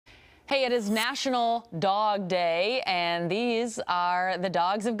Hey, it is National Dog Day, and these are the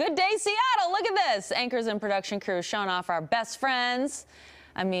dogs of Good Day Seattle. Look at this. Anchors and production crew showing off our best friends.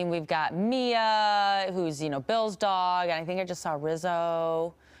 I mean, we've got Mia, who's, Bill's dog, and I think I just saw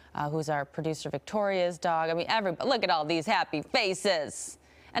Rizzo, who's our producer Victoria's dog. I mean, look at all these happy faces.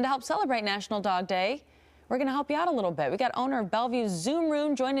 And to help celebrate National Dog Day, we're going to help you out a little bit. We got owner of Bellevue's Zoom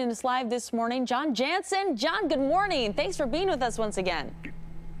Room joining us live this morning, John Jansen. John, good morning. Thanks for being with us once again.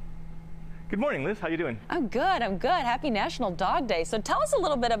 Good morning, Liz. How you doing? I'm good. I'm good. Happy National Dog Day. So tell us a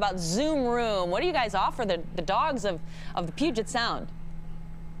little bit about Zoom Room. What do you guys offer the dogs of the Puget Sound?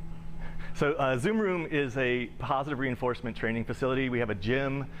 So Zoom Room is a positive reinforcement training facility. We have a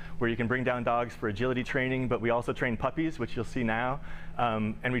gym where you can bring down dogs for agility training, but we also train puppies, which you'll see now,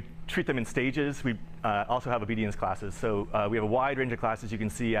 and we treat them in stages. We also have obedience classes. So we have a wide range of classes you can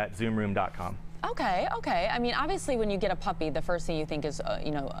see at zoomroom.com. Okay. I mean, obviously, when you get a puppy, the first thing you think is,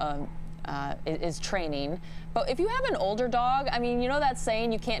 is training. But if you have an older dog, I mean, you know that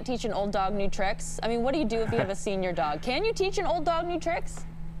saying, you can't teach an old dog new tricks? I mean, what do you do if you have a senior dog? Can you teach an old dog new tricks?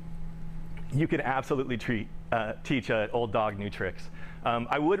 You can absolutely teach an old dog new tricks.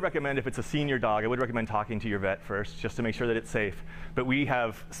 I would recommend, if it's a senior dog, I would recommend talking to your vet first, just to make sure that it's safe. But we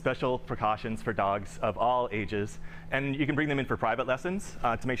have special precautions for dogs of all ages, and you can bring them in for private lessons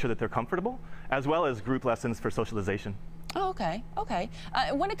to make sure that they're comfortable, as well as group lessons for socialization. Oh, okay.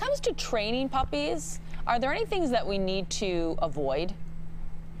 When it comes to training puppies, are there any things that we need to avoid?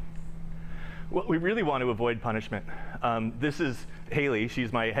 Well, we really want to avoid punishment. This is Haley.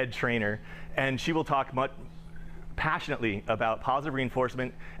 She's my head trainer, and she will talk much passionately about positive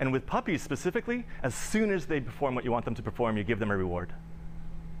reinforcement. And with puppies specifically, as soon as they perform what you want them to perform, you give them a reward.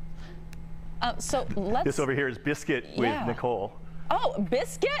 So let's. This over here is Biscuit with Nicole. Oh,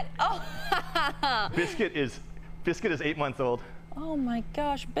 Biscuit? Oh. Biscuit is 8 months old. Oh my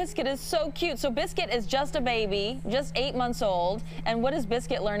gosh, Biscuit is so cute. So Biscuit is just a baby, just 8 months old. And what is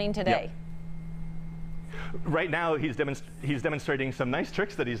Biscuit learning today? Yep. Right now, he's demonstrating some nice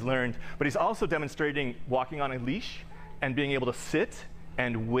tricks that he's learned, but he's also demonstrating walking on a leash and being able to sit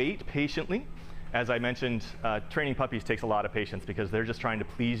and wait patiently. As I mentioned, training puppies takes a lot of patience because they're just trying to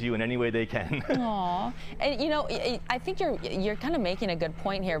please you in any way they can. Aw, and I think you're kind of making a good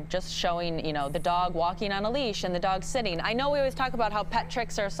point here, just showing the dog walking on a leash and the dog sitting. I know we always talk about how pet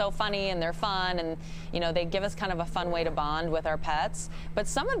tricks are so funny and they're fun, and they give us kind of a fun way to bond with our pets. But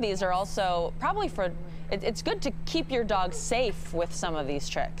some of these are also probably it's good to keep your dog safe with some of these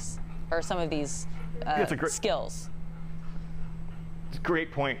tricks or some of these skills. It's a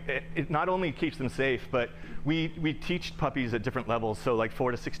great point. It not only keeps them safe, but we teach puppies at different levels. So like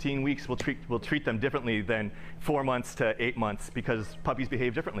 4 to 16 weeks, we'll treat them differently than 4 months to 8 months because puppies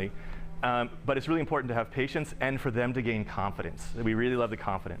behave differently. But it's really important to have patience and for them to gain confidence. We really love the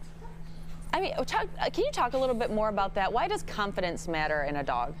confidence. I mean, can you talk a little bit more about that? Why does confidence matter in a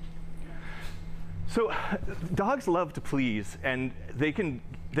dog? So dogs love to please, and they can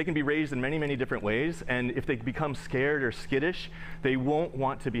be raised in many, many different ways. And if they become scared or skittish, they won't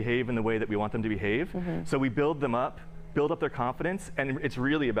want to behave in the way that we want them to behave. Mm-hmm. So we build up their confidence, and it's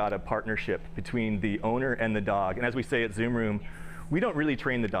really about a partnership between the owner and the dog. And as we say at Zoom Room, we don't really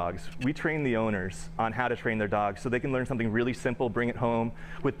train the dogs. We train the owners on how to train their dogs so they can learn something really simple, bring it home.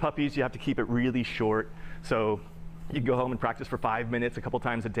 With puppies, you have to keep it really short. So you can go home and practice for 5 minutes a couple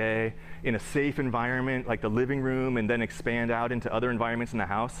times a day in a safe environment like the living room, and then expand out into other environments in the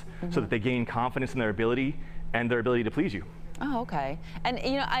house so that they gain confidence in their ability and their ability to please you. Oh, okay. And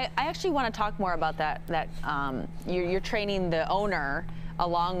I actually want to talk more about that. You're training the owner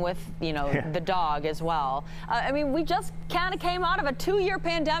along with the dog as well. I mean, we just kind of came out of a 2-year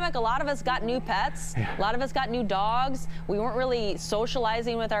pandemic. A lot of us got new pets. A lot of us got new dogs. We weren't really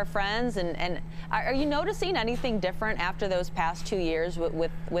socializing with our friends. And are you noticing anything different after those past 2 years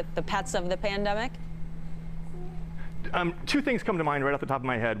with the pets of the pandemic? 2 things come to mind right off the top of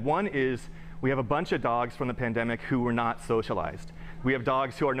my head. One is we have a bunch of dogs from the pandemic who were not socialized. We have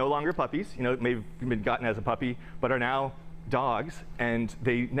dogs who are no longer puppies, maybe been gotten as a puppy, but are now dogs, and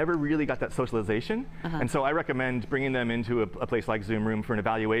they never really got that socialization. And so I recommend bringing them into a place like Zoom Room for an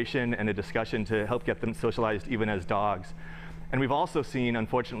evaluation and a discussion to help get them socialized even as dogs. And we've also seen,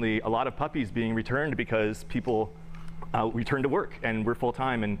 unfortunately, a lot of puppies being returned because people return to work and we're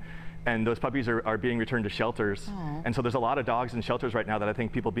full-time, and those puppies are being returned to shelters. And so there's a lot of dogs in shelters right now that I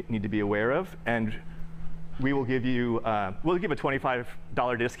think people need to be aware of. And we will give you we'll give a $25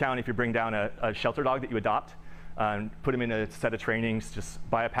 discount if you bring down a shelter dog that you adopt. Put them in a set of trainings. Just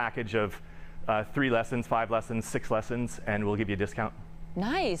buy a package of 3 lessons, 5 lessons, 6 lessons, and we'll give you a discount.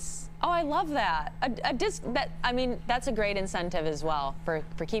 Nice. Oh, I love that. I mean, that's a great incentive as well for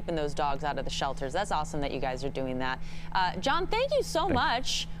keeping those dogs out of the shelters. That's awesome that you guys are doing that. John, thank you so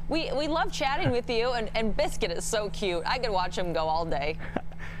much. We love chatting with you, and Biscuit is so cute. I could watch him go all day.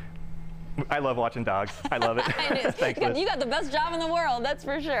 I love watching dogs. I love it. Thanks, Liz. You got the best job in the world, that's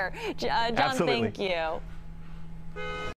for sure. John, Absolutely. thank you.